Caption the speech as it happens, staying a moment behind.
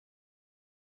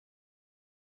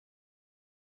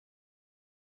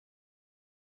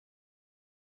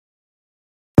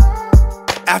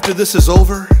After this is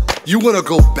over, you wanna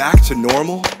go back to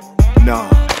normal? Nah,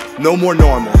 no more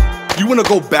normal. You wanna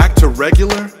go back to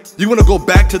regular? You wanna go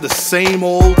back to the same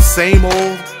old, same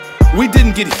old? We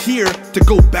didn't get here to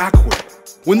go backward.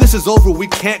 When this is over, we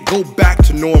can't go back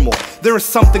to normal. There is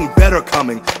something better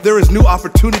coming. There is new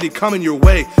opportunity coming your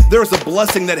way. There is a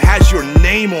blessing that has your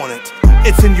name on it.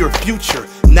 It's in your future,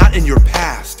 not in your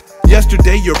past.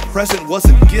 Yesterday, your present was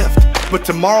a gift, but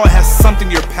tomorrow has something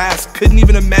your past couldn't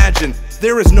even imagine.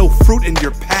 There is no fruit in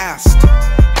your past.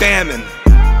 Famine.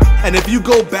 And if you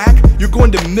go back, you're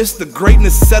going to miss the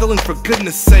greatness settling for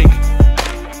goodness sake.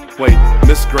 Wait,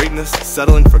 miss greatness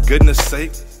settling for goodness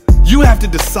sake? You have to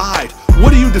decide.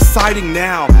 What are you deciding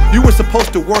now? You were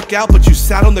supposed to work out, but you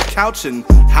sat on the couch, and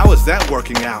how is that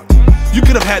working out? You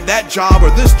could have had that job or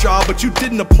this job, but you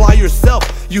didn't apply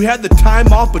yourself. You had the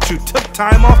time off, but you took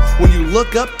time off. When you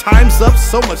look up, time's up,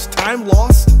 so much time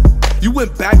lost. You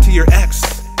went back to your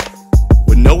ex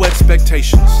with no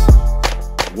expectations.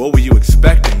 What were you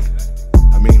expecting?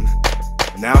 I mean,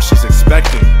 now she's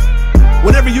expecting.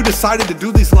 Whatever you decided to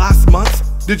do these last months,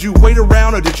 did you wait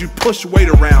around or did you push weight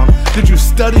around? Did you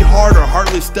study hard or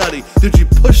hardly study? Did you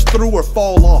push through or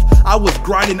fall off? I was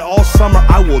grinding all summer,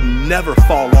 I will never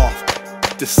fall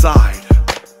off. Decide.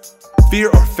 Fear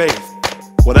or faith?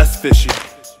 Well, that's fishy.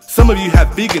 Some of you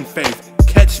have vegan faith.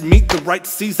 Catch meat the right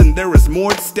season, there is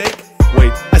more at stake.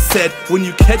 Wait, I said, when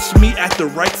you catch meat at the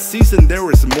right season,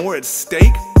 there is more at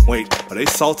stake? Wait, are they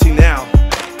salty now?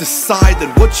 Decide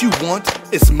that what you want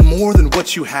is more than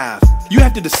what you have. You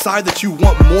have to decide that you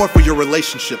want more for your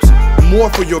relationships,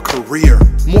 more for your career,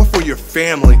 more for your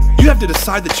family. You have to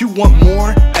decide that you want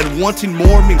more, and wanting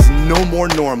more means no more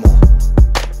normal.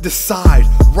 Decide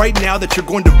right now that you're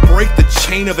going to break the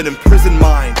chain of an imprisoned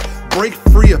mind. Break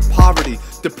free of poverty,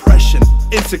 depression,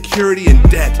 insecurity, and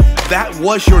debt. That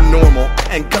was your normal,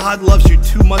 and God loves you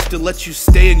too much to let you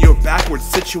stay in your backward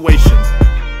situation.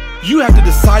 You have to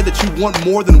decide that you want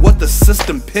more than what the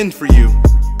system pinned for you,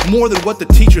 more than what the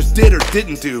teachers did or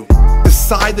didn't do.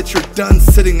 Decide that you're done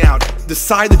sitting out.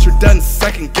 Decide that you're done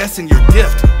second guessing your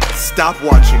gift. Stop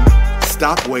watching.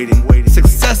 Stop waiting.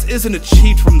 Success isn't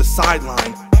achieved from the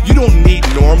sideline. You don't need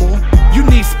normal. You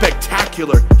need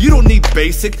spectacular. You don't need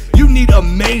basic. You need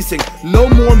amazing. No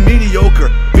more mediocre.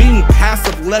 Being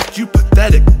passive left you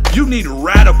pathetic. You need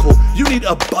radical. You need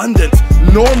abundance.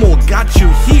 Normal got you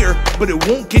here, but it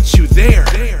won't get you there.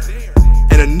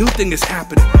 And a new thing is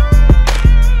happening.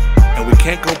 And we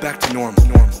can't go back to normal.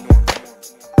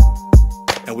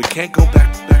 And we can't go back.